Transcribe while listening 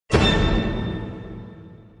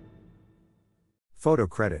Photo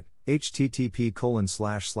credit,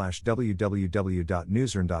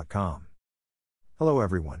 http://www.newsern.com. Hello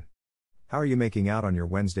everyone. How are you making out on your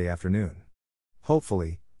Wednesday afternoon?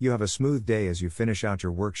 Hopefully, you have a smooth day as you finish out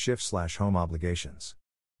your work shift/home obligations.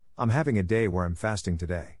 I'm having a day where I'm fasting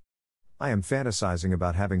today. I am fantasizing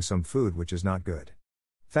about having some food which is not good.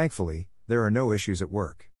 Thankfully, there are no issues at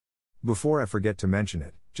work. Before I forget to mention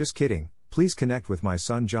it, just kidding, please connect with my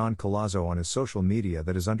son John Colazzo on his social media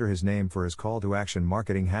that is under his name for his call to action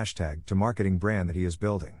marketing hashtag to marketing brand that he is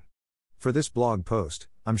building. For this blog post,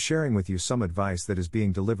 I'm sharing with you some advice that is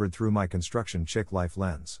being delivered through my construction chick life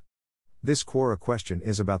lens. This Quora question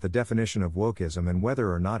is about the definition of wokeism and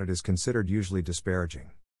whether or not it is considered usually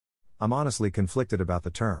disparaging. I'm honestly conflicted about the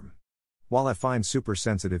term. While I find super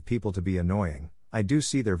sensitive people to be annoying, I do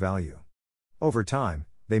see their value. Over time,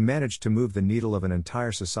 they managed to move the needle of an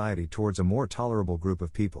entire society towards a more tolerable group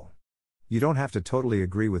of people. You don't have to totally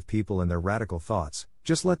agree with people and their radical thoughts,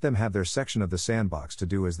 just let them have their section of the sandbox to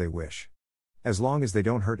do as they wish. As long as they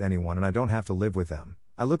don't hurt anyone and I don't have to live with them,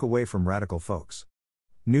 I look away from radical folks.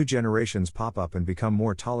 New generations pop up and become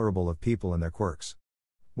more tolerable of people and their quirks.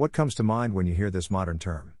 What comes to mind when you hear this modern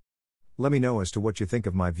term? Let me know as to what you think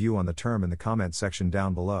of my view on the term in the comment section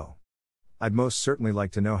down below. I'd most certainly like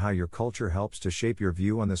to know how your culture helps to shape your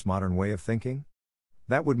view on this modern way of thinking.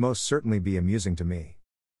 That would most certainly be amusing to me.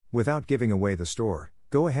 Without giving away the store,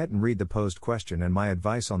 go ahead and read the posed question and my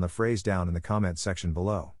advice on the phrase down in the comment section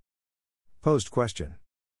below. Posed question.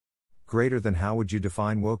 Greater than, how would you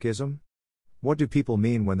define wokeism? What do people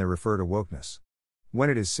mean when they refer to wokeness? When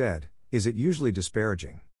it is said, is it usually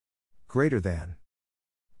disparaging? Greater than.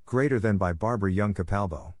 Greater than by Barbara Young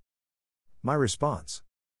Capalbo. My response.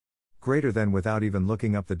 Greater than without even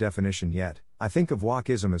looking up the definition yet. I think of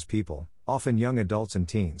wokeism as people, often young adults and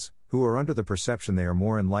teens, who are under the perception they are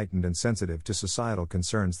more enlightened and sensitive to societal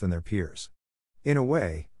concerns than their peers. In a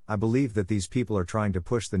way, I believe that these people are trying to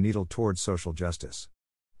push the needle towards social justice.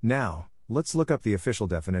 Now, let's look up the official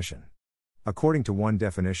definition. According to one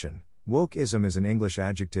definition, wokeism is an English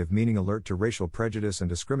adjective meaning alert to racial prejudice and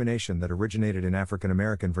discrimination that originated in African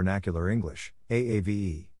American Vernacular English,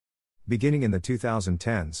 AAVE. Beginning in the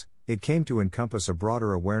 2010s, it came to encompass a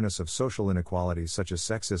broader awareness of social inequalities such as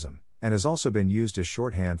sexism, and has also been used as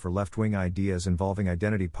shorthand for left-wing ideas involving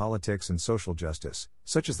identity politics and social justice,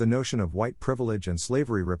 such as the notion of white privilege and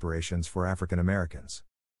slavery reparations for African Americans.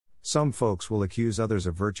 Some folks will accuse others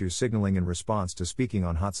of virtue signaling in response to speaking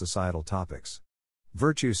on hot societal topics.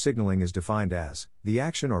 Virtue signaling is defined as the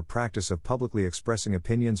action or practice of publicly expressing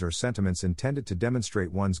opinions or sentiments intended to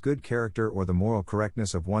demonstrate one's good character or the moral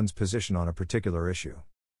correctness of one's position on a particular issue.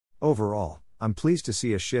 Overall, I'm pleased to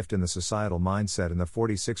see a shift in the societal mindset in the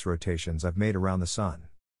 46 rotations I've made around the sun.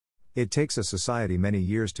 It takes a society many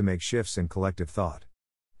years to make shifts in collective thought.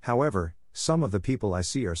 However, some of the people I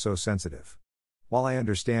see are so sensitive. While I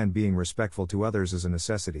understand being respectful to others is a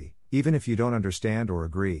necessity, even if you don't understand or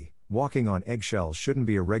agree, walking on eggshells shouldn't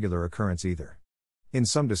be a regular occurrence either. In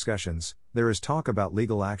some discussions, there is talk about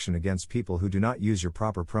legal action against people who do not use your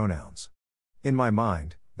proper pronouns. In my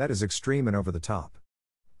mind, that is extreme and over the top.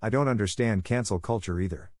 I don't understand cancel culture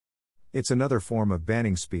either. It's another form of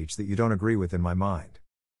banning speech that you don't agree with in my mind.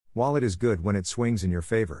 While it is good when it swings in your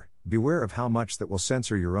favor, beware of how much that will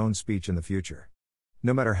censor your own speech in the future.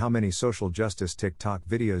 No matter how many social justice TikTok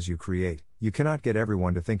videos you create, you cannot get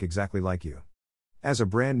everyone to think exactly like you. As a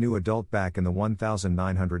brand new adult back in the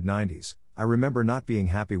 1990s, I remember not being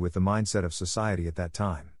happy with the mindset of society at that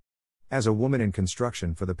time. As a woman in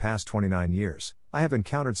construction for the past 29 years, I have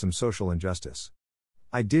encountered some social injustice.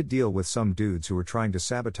 I did deal with some dudes who were trying to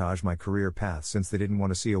sabotage my career path since they didn't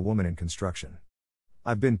want to see a woman in construction.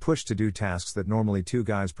 I've been pushed to do tasks that normally two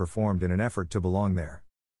guys performed in an effort to belong there.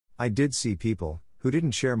 I did see people, who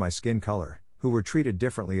didn't share my skin color, who were treated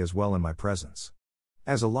differently as well in my presence.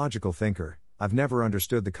 As a logical thinker, I've never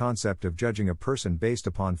understood the concept of judging a person based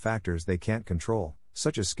upon factors they can't control,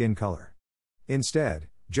 such as skin color. Instead,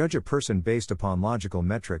 judge a person based upon logical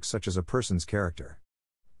metrics such as a person's character.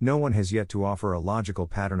 No one has yet to offer a logical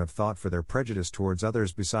pattern of thought for their prejudice towards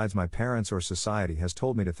others besides my parents or society has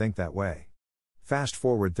told me to think that way. Fast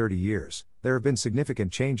forward 30 years, there have been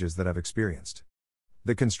significant changes that I've experienced.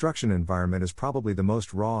 The construction environment is probably the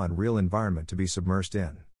most raw and real environment to be submersed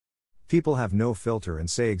in. People have no filter and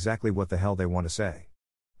say exactly what the hell they want to say.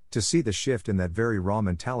 To see the shift in that very raw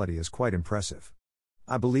mentality is quite impressive.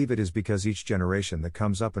 I believe it is because each generation that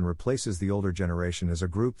comes up and replaces the older generation is a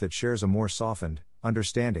group that shares a more softened,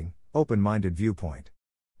 understanding, open-minded viewpoint.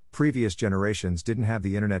 Previous generations didn't have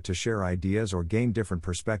the internet to share ideas or gain different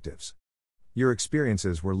perspectives. Your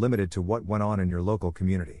experiences were limited to what went on in your local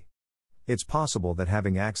community. It's possible that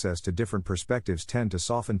having access to different perspectives tend to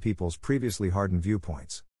soften people's previously hardened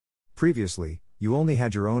viewpoints. Previously, you only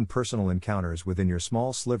had your own personal encounters within your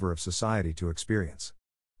small sliver of society to experience.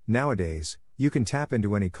 Nowadays, you can tap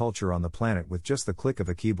into any culture on the planet with just the click of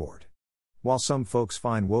a keyboard. While some folks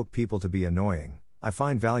find woke people to be annoying, I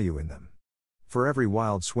find value in them. For every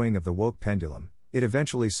wild swing of the woke pendulum, it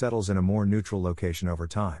eventually settles in a more neutral location over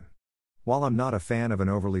time. While I'm not a fan of an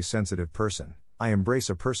overly sensitive person, I embrace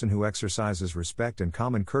a person who exercises respect and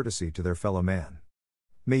common courtesy to their fellow man.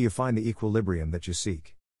 May you find the equilibrium that you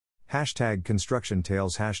seek. #construction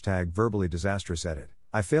tales #verbally disastrous edit.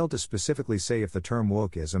 I failed to specifically say if the term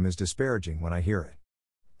wokeism is disparaging when I hear it.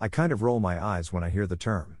 I kind of roll my eyes when I hear the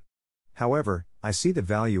term. However, I see the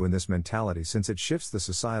value in this mentality since it shifts the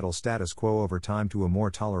societal status quo over time to a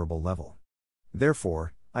more tolerable level.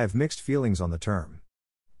 Therefore, I have mixed feelings on the term.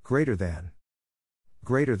 Greater than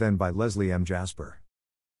by Leslie M. Jasper.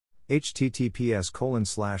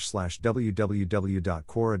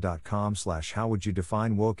 https://www.quora.com/how would you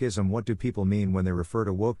define wokeism? What do people mean when they refer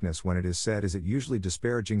to wokeness when it is said? Is it usually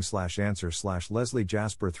disparaging? Answer Leslie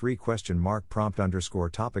Jasper 3 ? Prompt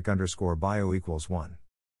 _topic _bio = 1.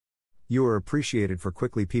 You are appreciated for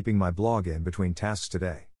quickly peeping my blog in between tasks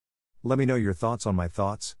today. Let me know your thoughts on my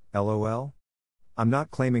thoughts, lol. I'm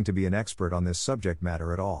not claiming to be an expert on this subject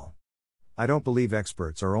matter at all. I don't believe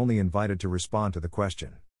experts are only invited to respond to the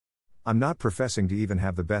question. I'm not professing to even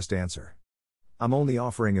have the best answer. I'm only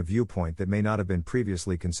offering a viewpoint that may not have been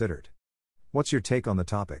previously considered. What's your take on the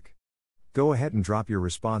topic? Go ahead and drop your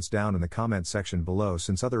response down in the comment section below,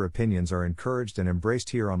 since other opinions are encouraged and embraced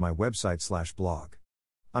here on my website/blog.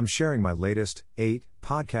 I'm sharing my latest 8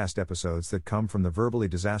 podcast episodes that come from the Verbally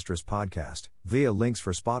Disastrous podcast via links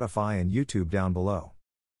for Spotify and YouTube down below.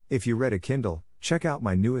 If you read a Kindle, check out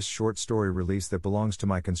my newest short story release that belongs to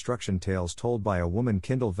my Construction Tales Told by a Woman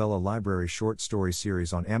Kindle Vella Library short story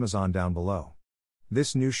series on Amazon down below.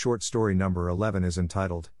 This new short story number 11 is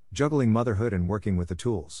entitled, Juggling Motherhood and Working with the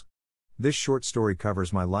Tools. This short story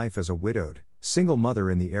covers my life as a widowed, single mother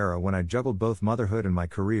in the era when I juggled both motherhood and my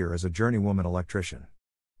career as a journeywoman electrician.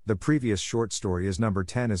 The previous short story is number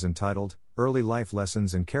 10 is entitled, Early Life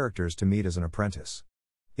Lessons and Characters to Meet as an Apprentice.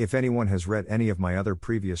 If anyone has read any of my other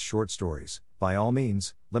previous short stories, by all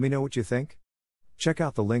means, let me know what you think. Check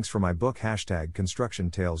out the links for my book #Construction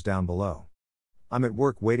Tales down below. I'm at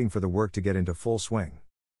work waiting for the work to get into full swing.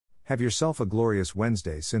 Have yourself a glorious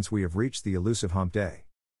Wednesday since we have reached the elusive hump day.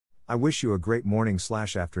 I wish you a great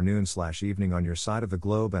morning/afternoon/evening on your side of the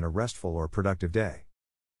globe and a restful or productive day.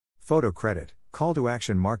 Photo credit, Call to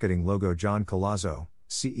Action Marketing logo John Colazzo,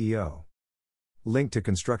 CEO. Link to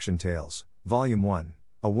Construction Tales, Volume 1,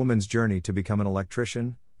 A Woman's Journey to Become an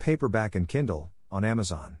Electrician, paperback and Kindle, on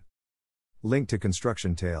Amazon. Link to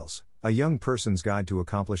Construction Tales, A Young Person's Guide to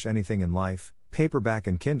Accomplish Anything in Life, paperback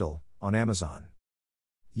and Kindle, on Amazon.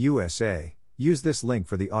 USA, use this link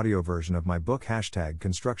for the audio version of my book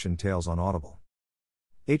 #Construction Tales on Audible.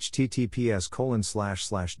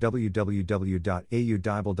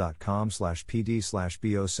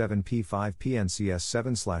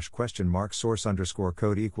 https://www.audibble.com/pd/bo7p5pncs7 source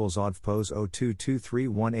 _code equals odfpos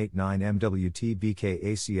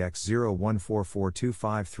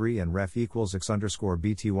 02231889mwtbkacx0144253 and ref equals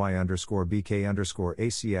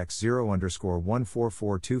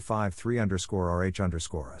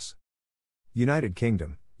x_bty_bk_acx0144253 United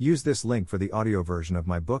Kingdom, use this link for the audio version of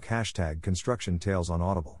my book #Construction Tales on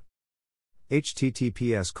Audible.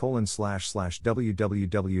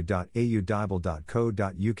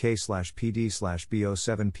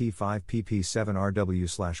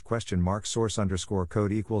 https://www.audibble.co.uk/pd/bo7p5pp7rw/ source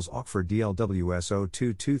 _code equals Oxford DLWS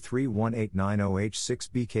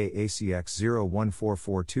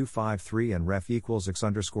 02231890H6BKACX0144253 and ref equals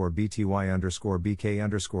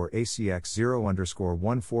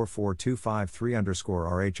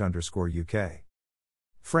x_BTY_BK_ACX0144253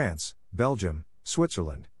 France, Belgium,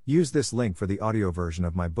 Switzerland, use this link for the audio version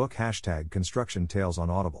of my book #Construction Tales on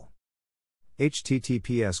Audible.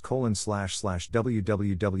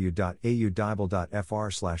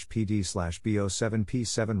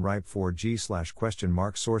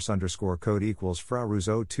 https://www.audibble.fr/pd/bo7p7ripe4g/ source _code equals Frauruz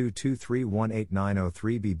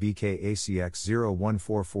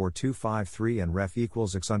 022318903BBKACX0144253 and ref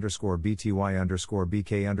equals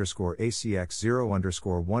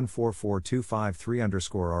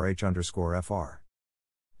x_BTY_BK_ACX0144253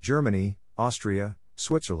 Germany, Austria,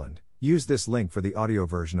 Switzerland, use this link for the audio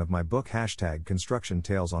version of my book #Construction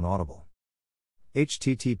Tales on Audible.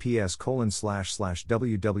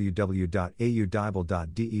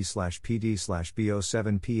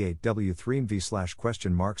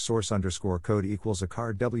 https://www.audible.de/pd/bo7p8w3mv/?? Source underscore code equals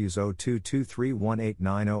ACAR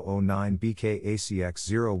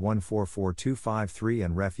W0223189009BKACX0144253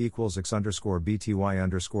 and ref equals X underscore BTY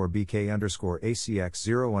underscore BK underscore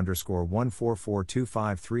ACX0 underscore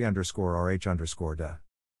 144253 underscore RH underscore DA.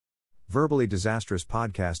 Verbally Disastrous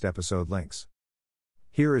Podcast episode links.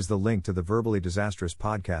 Here is the link to the Verbally Disastrous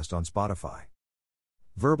podcast on Spotify.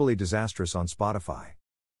 Verbally Disastrous on Spotify.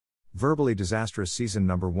 Verbally Disastrous Season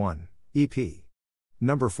Number 1, EP.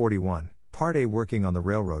 Number 41, Part A, Working on the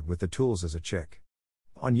Railroad with the Tools as a Chick.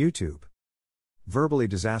 On YouTube. Verbally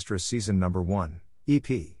Disastrous Season Number 1, EP.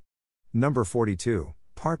 Number 42,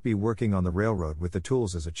 Part B, Working on the Railroad with the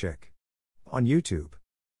Tools as a Chick. On YouTube.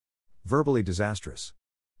 Verbally Disastrous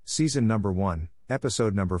Season Number 1,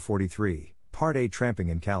 Episode Number 43, Part A, Tramping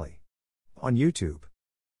in Cali. On YouTube.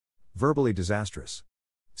 Verbally Disastrous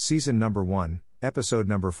Season Number 1, Episode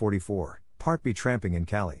Number 44, Part B, Tramping in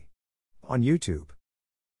Cali. On YouTube.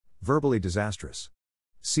 Verbally Disastrous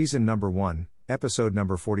Season Number 1, Episode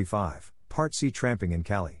Number 45, Part C, Tramping in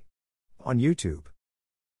Cali. On YouTube.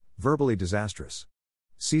 Verbally Disastrous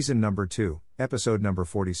Season Number 2, Episode Number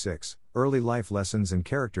 46, Early Life Lessons and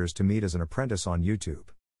Characters to Meet as an Apprentice. On YouTube.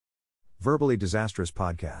 Verbally Disastrous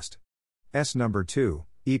Podcast. S Number 2,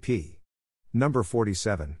 EP. Number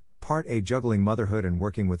 47, Part A, Juggling Motherhood and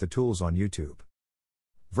Working with the Tools. On YouTube.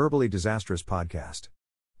 Verbally Disastrous Podcast.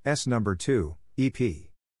 S Number 2, EP.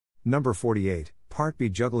 Number 48, Part B,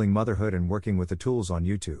 Juggling Motherhood and Working with the Tools. On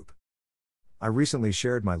YouTube. I recently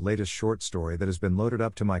shared my latest short story that has been loaded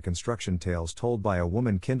up to my Construction Tales Told by a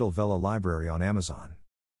Woman Kindle Vella library on Amazon.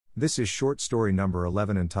 This is short story number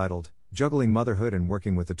 11, entitled, Juggling Motherhood and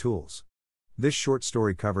Working with the Tools. This short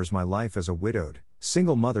story covers my life as a widowed,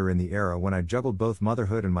 single mother in the era when I juggled both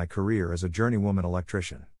motherhood and my career as a journeywoman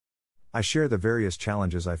electrician. I share the various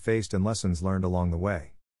challenges I faced and lessons learned along the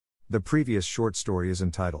way. The previous short story is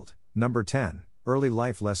entitled, Number 10, Early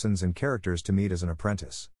Life Lessons and Characters to Meet as an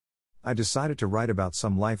Apprentice. I decided to write about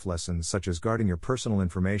some life lessons such as guarding your personal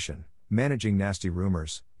information, managing nasty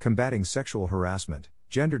rumors, combating sexual harassment,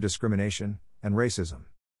 gender discrimination, and racism.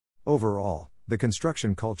 Overall, the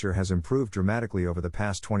construction culture has improved dramatically over the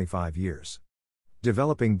past 25 years.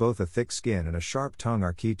 Developing both a thick skin and a sharp tongue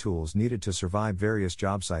are key tools needed to survive various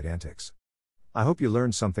job site antics. I hope you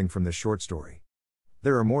learned something from this short story.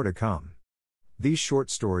 There are more to come. These short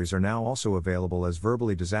stories are now also available as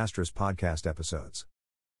Verbally Disastrous podcast episodes.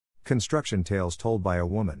 Construction Tales Told by a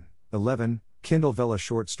Woman, 11, Kindle Vella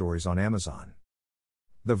short stories on Amazon.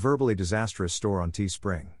 The Verbally Disastrous store on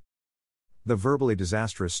Teespring. The Verbally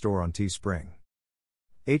Disastrous store on Teespring.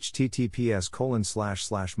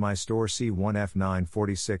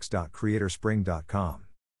 https://mystore.c1f946.creatorspring.com.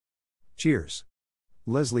 Cheers.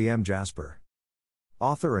 Leslie M. Jasper.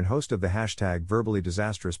 Author and host of the hashtag Verbally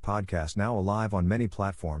Disastrous podcast, now alive on many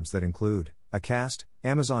platforms that include Acast,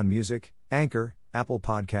 Amazon Music, Anchor, Apple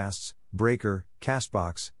Podcasts, Breaker,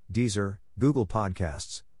 Castbox, Deezer, Google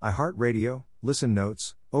Podcasts, iHeartRadio, Listen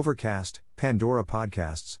Notes, Overcast, Pandora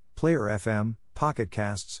Podcasts, Player FM, Pocket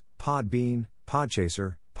Casts, Podbean,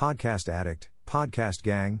 Podchaser, Podcast Addict, Podcast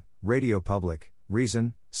Gang, Radio Public,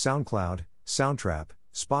 Reason, SoundCloud, Soundtrap,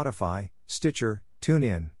 Spotify, Stitcher,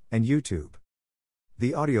 TuneIn, and YouTube.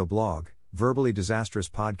 The audio blog, Verbally Disastrous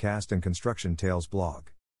Podcast and Construction Tales blog.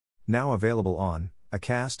 Now available on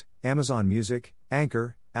Acast, Amazon Music,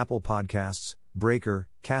 Anchor, Apple Podcasts, Breaker,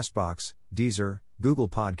 Castbox, Deezer, Google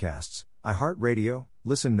Podcasts, iHeartRadio,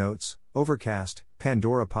 Listen Notes, Overcast,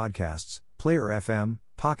 Pandora Podcasts, Player FM,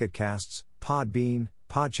 Pocket Casts, Podbean,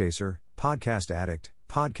 Podchaser, Podcast Addict,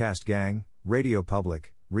 Podcast Gang, Radio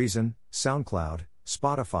Public, Reason, SoundCloud,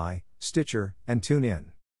 Spotify, Stitcher, and TuneIn.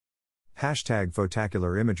 Hashtag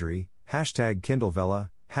Photacular Imagery, hashtag Kindle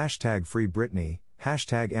Vella, hashtag Free Britney,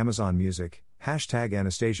 hashtag Amazon Music, hashtag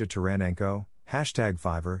Anastasia Taranenko, hashtag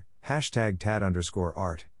Fiverr, hashtag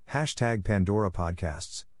Tad_art, hashtag Pandora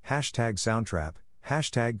Podcasts, hashtag Soundtrap,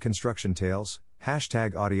 hashtag Construction Tales,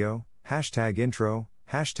 hashtag Audio, hashtag Intro,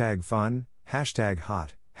 hashtag Fun, hashtag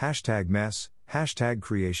Hot, hashtag Mess, hashtag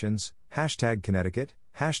Creations, hashtag Connecticut,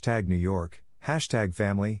 hashtag New York, hashtag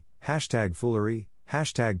Family, hashtag Foolery,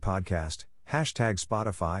 hashtag Podcast, hashtag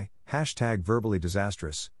Spotify, hashtag Verbally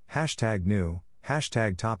Disastrous, hashtag New,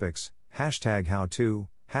 hashtag Topics, hashtag How To,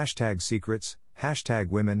 hashtag Secrets, hashtag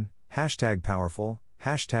Women, hashtag Powerful,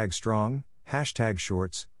 hashtag Strong, hashtag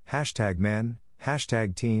Shorts, hashtag Men,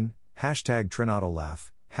 hashtag Teen, hashtag Trinado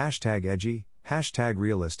Laugh, hashtag Edgy, hashtag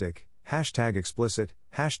Realistic, hashtag Explicit,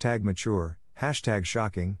 hashtag Mature, hashtag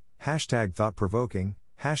Shocking, hashtag Thought Provoking,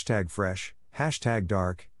 hashtag Fresh, hashtag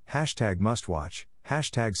dark, hashtag mustwatch,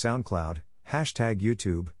 hashtag SoundCloud, hashtag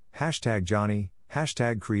YouTube, hashtag Johnny,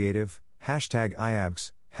 hashtag creative, hashtag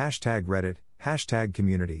IABS, hashtag Reddit, hashtag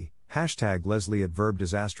community, hashtag Leslie at Verb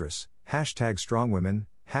Disastrous, hashtag strongwomen,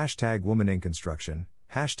 hashtag woman in construction,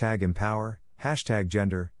 hashtag empower, hashtag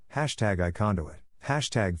gender, hashtag iConduit,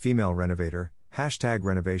 hashtag female renovator, hashtag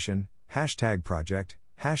renovation, hashtag project,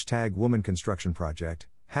 hashtag woman construction project,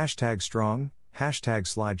 hashtag strong, hashtag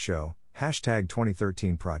slideshow, hashtag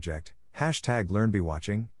 2013 project, hashtag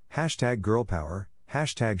learnbewatching, hashtag girl power,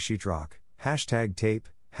 hashtag sheetrock, hashtag tape,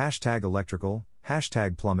 hashtag electrical,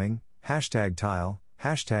 hashtag plumbing, hashtag tile,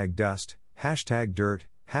 hashtag dust, hashtag dirt,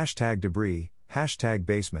 hashtag debris, hashtag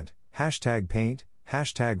basement, hashtag paint,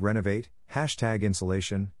 hashtag renovate, hashtag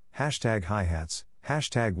insulation, hashtag hi-hats,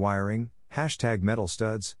 hashtag wiring, hashtag metal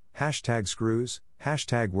studs, hashtag screws,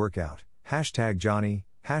 hashtag workout, hashtag Johnny,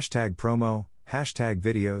 hashtag promo, hashtag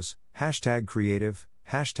videos, hashtag creative,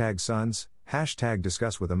 hashtag sons, hashtag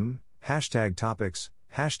discuss with them, hashtag topics,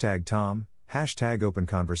 hashtag Tom, hashtag open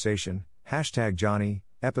conversation, hashtag Johnny,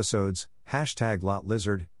 episodes, hashtag lot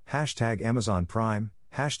lizard, hashtag Amazon Prime,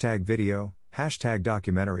 hashtag video, hashtag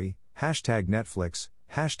documentary, hashtag Netflix,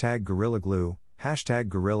 hashtag Gorilla Glue, hashtag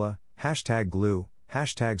Gorilla, hashtag glue,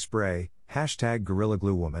 hashtag spray, hashtag Gorilla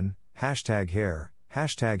Glue Woman, hashtag hair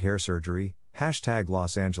surgery, hashtag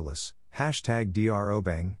Los Angeles, hashtag DRO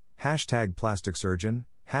Bang, hashtag plastic surgeon,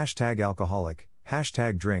 hashtag alcoholic,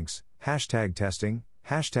 hashtag drinks, hashtag testing,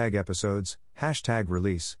 hashtag episodes, hashtag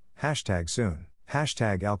release, hashtag soon,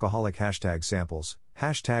 hashtag alcoholic, hashtag samples,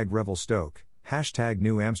 hashtag Revel Stoke, hashtag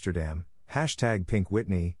New Amsterdam, hashtag Pink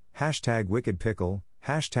Whitney, hashtag Wicked Pickle,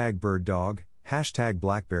 hashtag Bird Dog, hashtag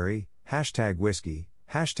Blackberry, hashtag Whiskey,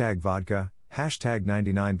 hashtag Vodka, hashtag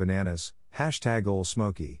 99 Bananas, hashtag Ol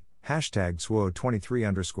Smoky, hashtag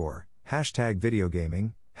SWO23_, hashtag Video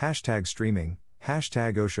Gaming, hashtag Streaming,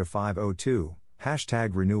 hashtag OSHA 502,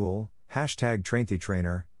 hashtag Renewal, hashtag Trainthy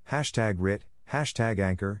Trainer, hashtag RIT, hashtag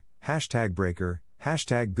Anchor, hashtag Breaker,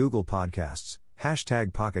 hashtag Google Podcasts,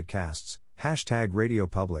 hashtag Pocket Casts, hashtag Radio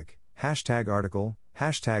Public, hashtag Article,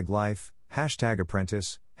 hashtag Life, hashtag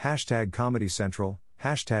Apprentice, hashtag Comedy Central,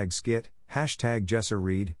 hashtag Skit, hashtag Jesser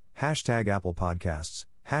Reed, hashtag Apple Podcasts,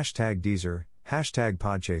 hashtag Deezer, hashtag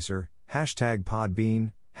Podchaser, hashtag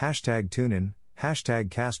Podbean, hashtag TuneIn, hashtag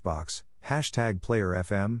Castbox, hashtag Player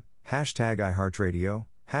FM, hashtag iHeartRadio,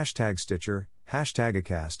 hashtag Stitcher, hashtag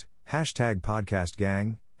Acast, hashtag Podcast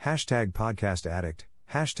Gang, hashtag Podcast Addict,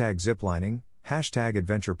 hashtag Ziplining, hashtag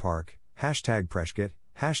Adventure Park, hashtag Preshkit,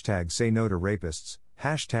 hashtag Say No to Rapists,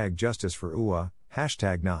 hashtag Justice for UA,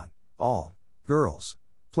 hashtag Not All Girls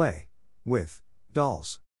Play with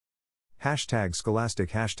Dolls. Hashtag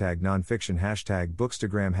Scholastic, hashtag Nonfiction, hashtag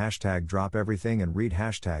Bookstagram, hashtag Drop Everything and Read,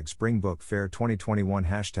 hashtag Spring Book Fair 2021,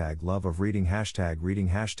 hashtag Love of Reading, hashtag Reading,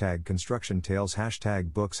 hashtag Construction Tales,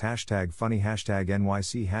 hashtag Books, hashtag Funny, hashtag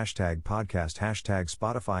NYC, hashtag Podcast, hashtag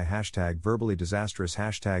Spotify, hashtag Verbally Disastrous,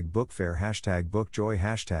 hashtag Book Fair, hashtag Book Joy,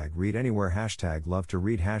 hashtag Read Anywhere, hashtag Love to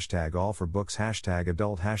Read, hashtag All for Books, hashtag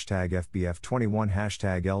Adult, hashtag FBF21,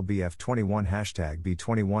 hashtag LBF21, hashtag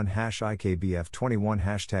B21, IKBF21,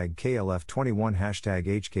 hashtag KLF21, hashtag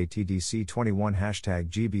HKTDC21, hashtag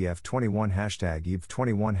GBF21, hashtag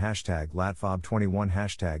EVE21, hashtag LATFOB21,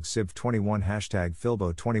 hashtag SIV21, hashtag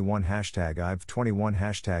Filbo21, hashtag IVE21,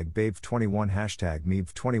 hashtag BAVE21, hashtag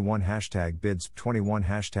MEVE21, hashtag BIDS21,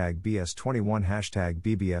 hashtag BS21, hashtag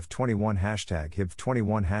BBF21, hashtag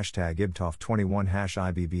HIV21, hashtag IBTOF21,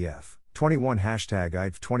 IBBF 21, hashtag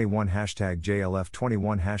IVE21, hashtag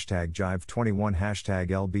JLF21, hashtag Jive21, hashtag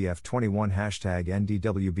LBF21, hashtag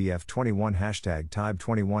NDWBF21, hashtag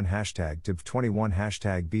TIBE21, hashtag TIB21,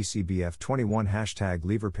 hashtag BCBF21, hashtag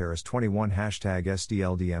LeverParis21, hashtag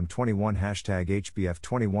SDLDM21, hashtag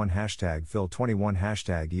HBF21, hashtag Phil21,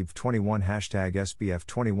 hashtag EVE21, hashtag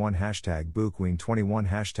SBF21, hashtag BooQueen21,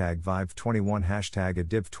 hashtag Vive21, hashtag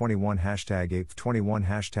ADIV21, hashtag APE21,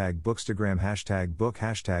 hashtag Bookstagram, hashtag Book,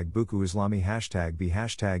 hashtag Buku Islami, hashtag B,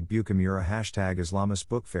 hashtag Bukamura, hashtag Islamist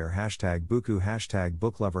Book Fair, hashtag Buku, hashtag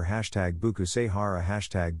Booklover, hashtag Buku Sahara,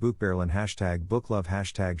 hashtag Bookberlin, hashtag Booklove,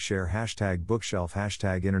 hashtag Share, hashtag Bookshelf,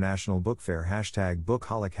 hashtag International Book Fair, hashtag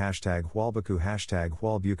Bookholic, hashtag Hualbaku, hashtag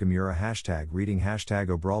Hualbukamura, hashtag Reading, hashtag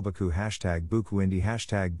Obralbaku, hashtag Buku Indi,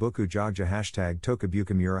 hashtag Buku Jogja, hashtag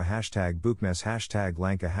Tokabukamura, hashtag Bookmes, hashtag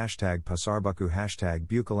Lanka, hashtag Pasarbaku, hashtag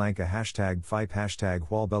Bukalanka, hashtag Fipe, hashtag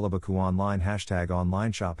Hualbelabaku Online, hashtag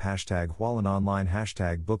Online Shop, hashtag Hualan Online,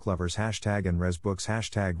 hashtag Booklovers, hashtag Books,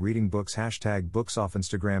 hashtag Reading Books, hashtag Books off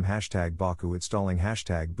Instagram, hashtag Baku Installing,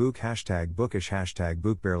 hashtag Book, hashtag Bookish, hashtag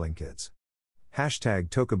Bookbarreling Kids. Hashtag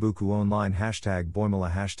Tokabuku Online, hashtag Boimala,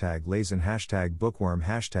 hashtag Lazen, hashtag Bookworm,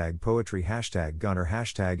 hashtag Poetry, hashtag Gunner,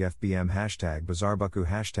 hashtag FBM, hashtag Bazaarbuku,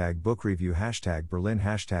 hashtag Book Review, hashtag Berlin,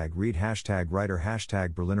 hashtag Read, hashtag Writer,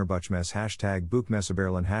 hashtag Berliner Buchmesse, hashtag Buchmesse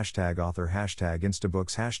Berlin, hashtag Author, hashtag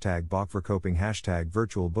Instabooks, hashtag Bachverkoping, hashtag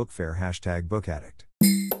Virtual Book Fair, hashtag Book Addict.